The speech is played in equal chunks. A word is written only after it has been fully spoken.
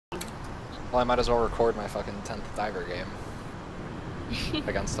Well, I might as well record my fucking 10th diver game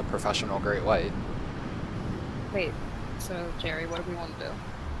against a professional great white. Wait, so Jerry, what do we want to do?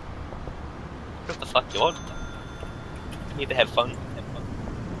 What the fuck you want? You need to have fun.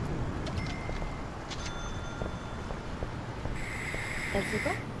 Let's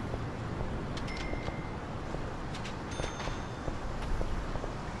go.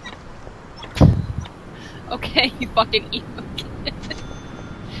 Okay, you fucking emo kid.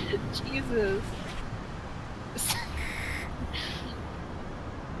 Jesus.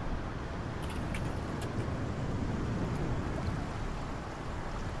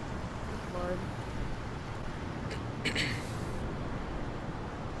 Lord.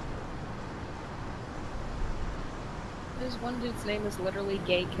 There's one dude's name is literally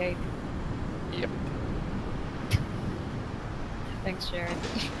Gay Cake. Yep. Thanks, Jared.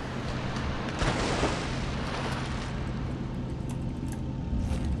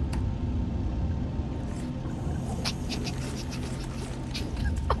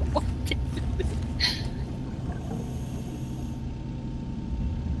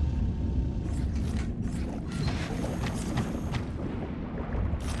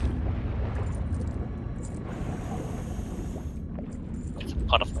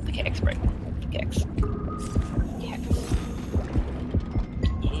 Part of the kegs, right? Kegs. Kegs.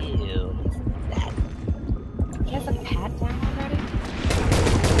 Ew, that. He has a pat down already?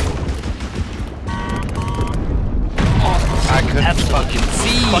 I couldn't That's fucking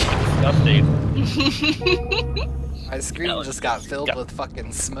see! Fucking disgusting. My screen No, just got filled with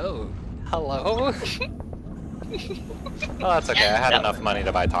fucking smoke. Hello? Oh, that's okay. I had enough money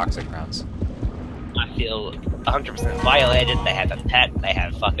to buy toxic rounds. I feel 100% violated. They have a pet, they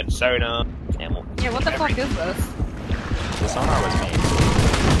have fucking sonar, and Yeah, what the fuck is this? The sonar was me.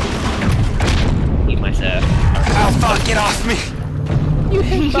 eat myself. Oh fuck, get off me! You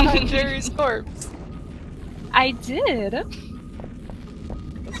hid behind Jerry's corpse. I did.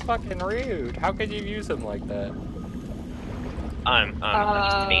 That's fucking rude. How could you use him like that? I'm used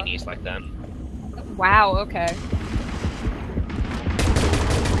to being used like that. Wow, okay.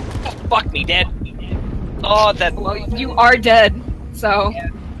 Oh, fuck me, dead. Oh, that. Well, you are dead, so.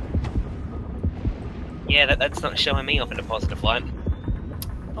 Yeah, that's not showing me off in a positive light.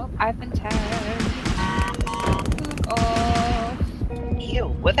 Well, I've been tagged. Fuck off. Ew,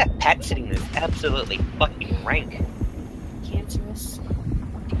 where that pat sitting is absolutely fucking rank. Cancerous.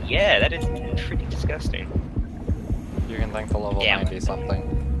 Yeah, that is pretty disgusting. You can thank the level 90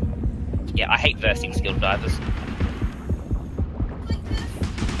 something. Yeah, I hate versing skilled divers.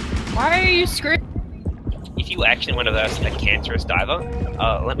 Why are you screaming? If you actually want to verse a cancerous diver,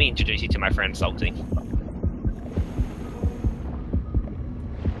 let me introduce you to my friend Salty.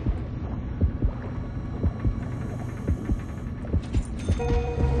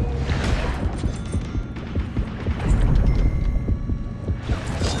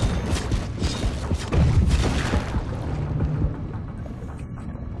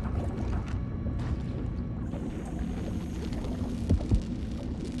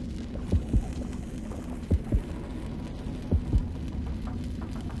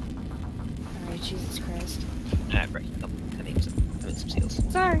 Alright, Jesus Christ. Right. Oh, I need some seals.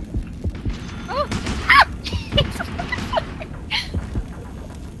 Sorry. Oh! Ah!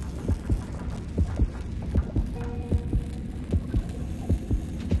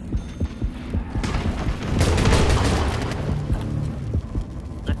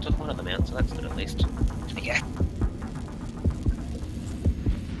 I took one of them out, so that's good at least. Yeah.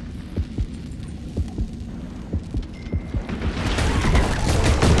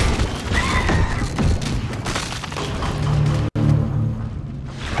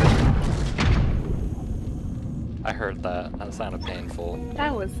 I heard that. That sounded painful.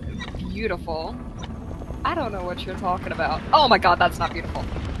 That was beautiful. I don't know what you're talking about. Oh my god, that's not beautiful.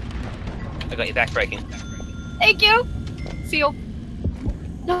 I got your back breaking. Thank you! Seal.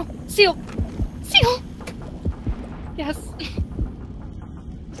 No, seal! Seal! Yes.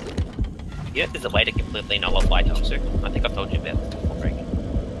 Yeah, there's a way to completely nullify toxic. I think I've told you about this before breaking.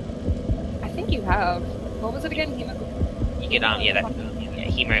 I think you have. What was it again? You get,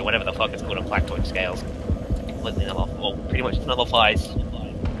 hemo, whatever the fuck it's called on Blacktorch scales. Completely nullifies, well, pretty much nullifies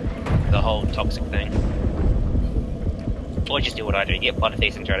the whole toxic thing. Or just do what I do, get blood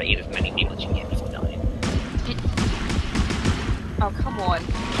thieves and try to eat as many people as you can before dying. Oh, come on.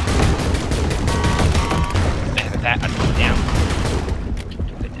 They have a pat, I took it down.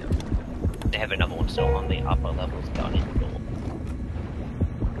 Took it down. They have another one still on the upper levels down in the door.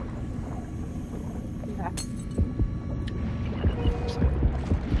 Okay.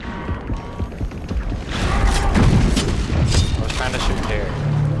 I was trying to shoot Jerry.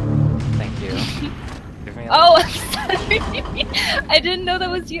 Thank you. I didn't know that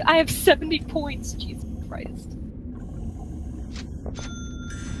was you. I have 70 points. Jesus Christ.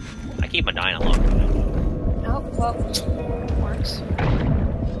 I keep on dying a lot. Oh, well, works.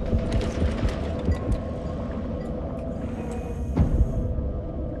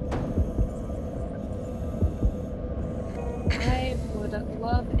 I would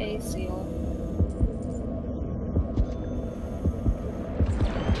love a seal.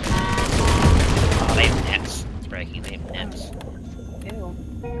 Oh, they have nets. It's breaking. They have nets. Ew.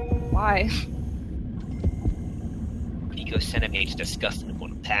 Why? Pico centipede's disgusting for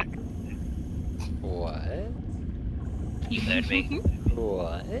an attack. What? You heard me.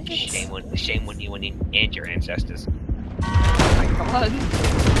 What? Shame on you and your ancestors. Oh my god.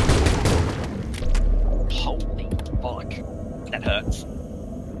 Holy fuck. That hurts.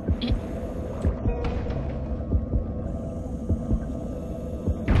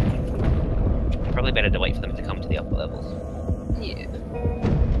 Probably better to wait for them to come to the upper levels. Yeah.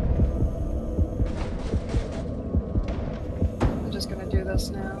 I'm just gonna do this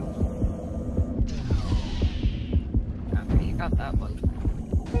now. Okay, you got that one.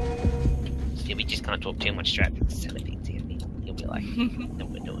 See, we just can't talk too much trash. Centipede's here. You'll be like, no,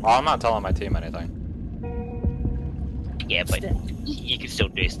 we're doing. Well, I'm not telling my team anything. Yeah, but you can still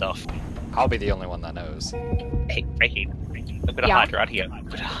do stuff. I'll be the only one that knows. Hey, Frankie, I'm gonna Yeah. hide right here. I'm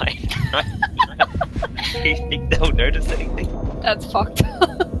gonna hide. Do you think they'll notice anything? That's fucked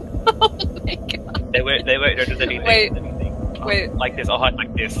up. Oh my god. They won't notice anything. Wait. Oh, Wait. like this, I'll hide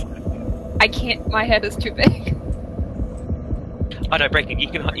like this. I can't. My head is too big. Oh no, Breaking, you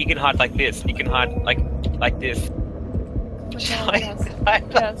can hide like this. You can hide like this. Oh, yes. Hide like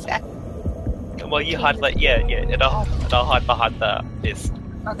Yes. that. Well, you hide like, yeah, and I'll hide behind this.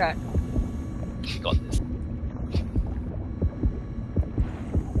 Okay. Got this.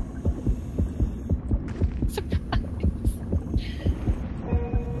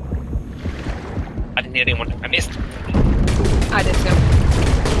 I didn't hit anyone. I missed. I did too.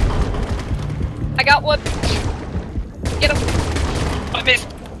 I got one. Get him. I missed.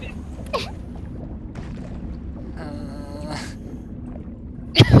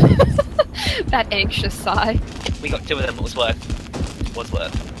 That anxious sigh. We got 2 of them. It was worth. It was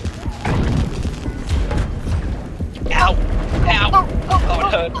worth. Ow! Ow! Oh,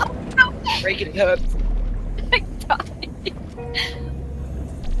 it hurt. Breaking it hurts. I died.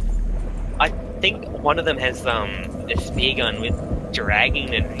 I think one of them has a spear gun with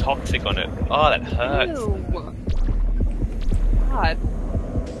dragging and toxic on it. Oh, that hurts. Ew. God.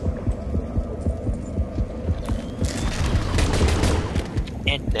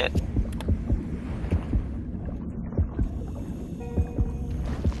 And net.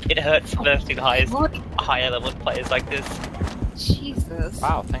 It hurts versing What? higher level players like this. Jesus.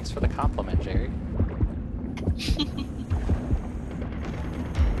 Wow, thanks for the compliment, Jerry.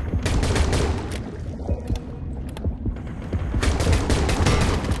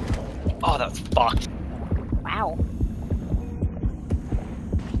 Oh, that's fucked. Wow.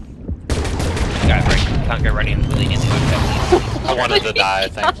 Can't go running really into it. I wanted to die,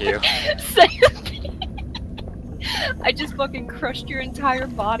 thank you. I just fucking crushed your entire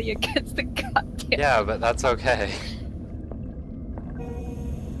body against the goddamn. Yeah, but that's okay.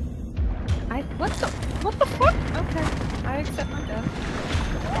 What the fuck? Okay, I accept my death.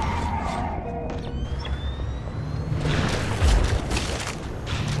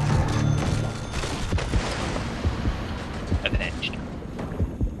 Avenged.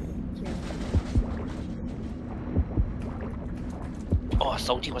 Oh,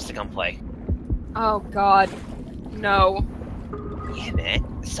 Salty wants to come play. Oh god. No. Yeah,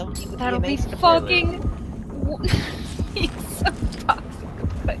 man. Salty would That'll be be amazing to play with. fucking. He's so toxic.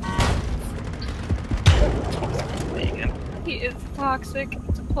 But Play again. he is toxic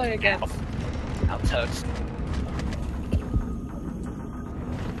to play against. That hurts.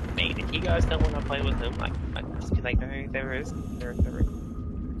 I mean, if you guys don't want to play with him, like just be like, no, there is.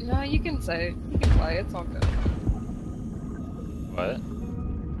 No, you can say. You can play. It's all good. What?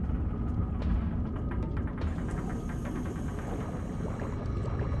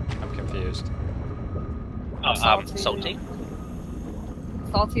 I'm confused. Salty.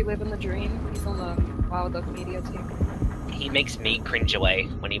 Salty living the dream. He's on the Wild Duck Media team. He makes me cringe away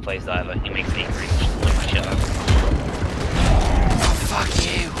when he plays Diver. He makes me cringe when I shut up. Fuck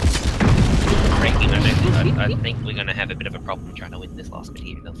you! Breaking, I think we're gonna have a bit of a problem trying to win this last bit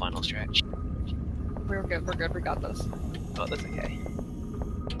here in the final stretch. We're good. We're good. We got this. Oh, that's okay.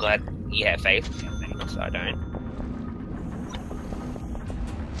 I'm glad you have faith, so I don't.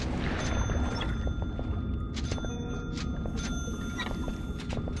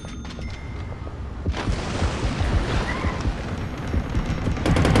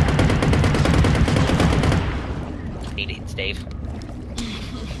 Dave.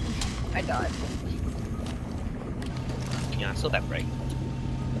 I died. Yeah, I saw that break.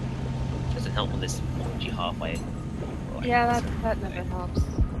 Doesn't help when this orgy halfway. Yeah, that never helps.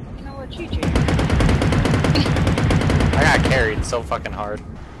 You know what, GG. I got carried so fucking hard.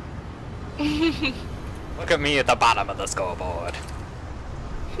 Look at me at the bottom of the scoreboard.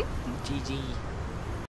 GG.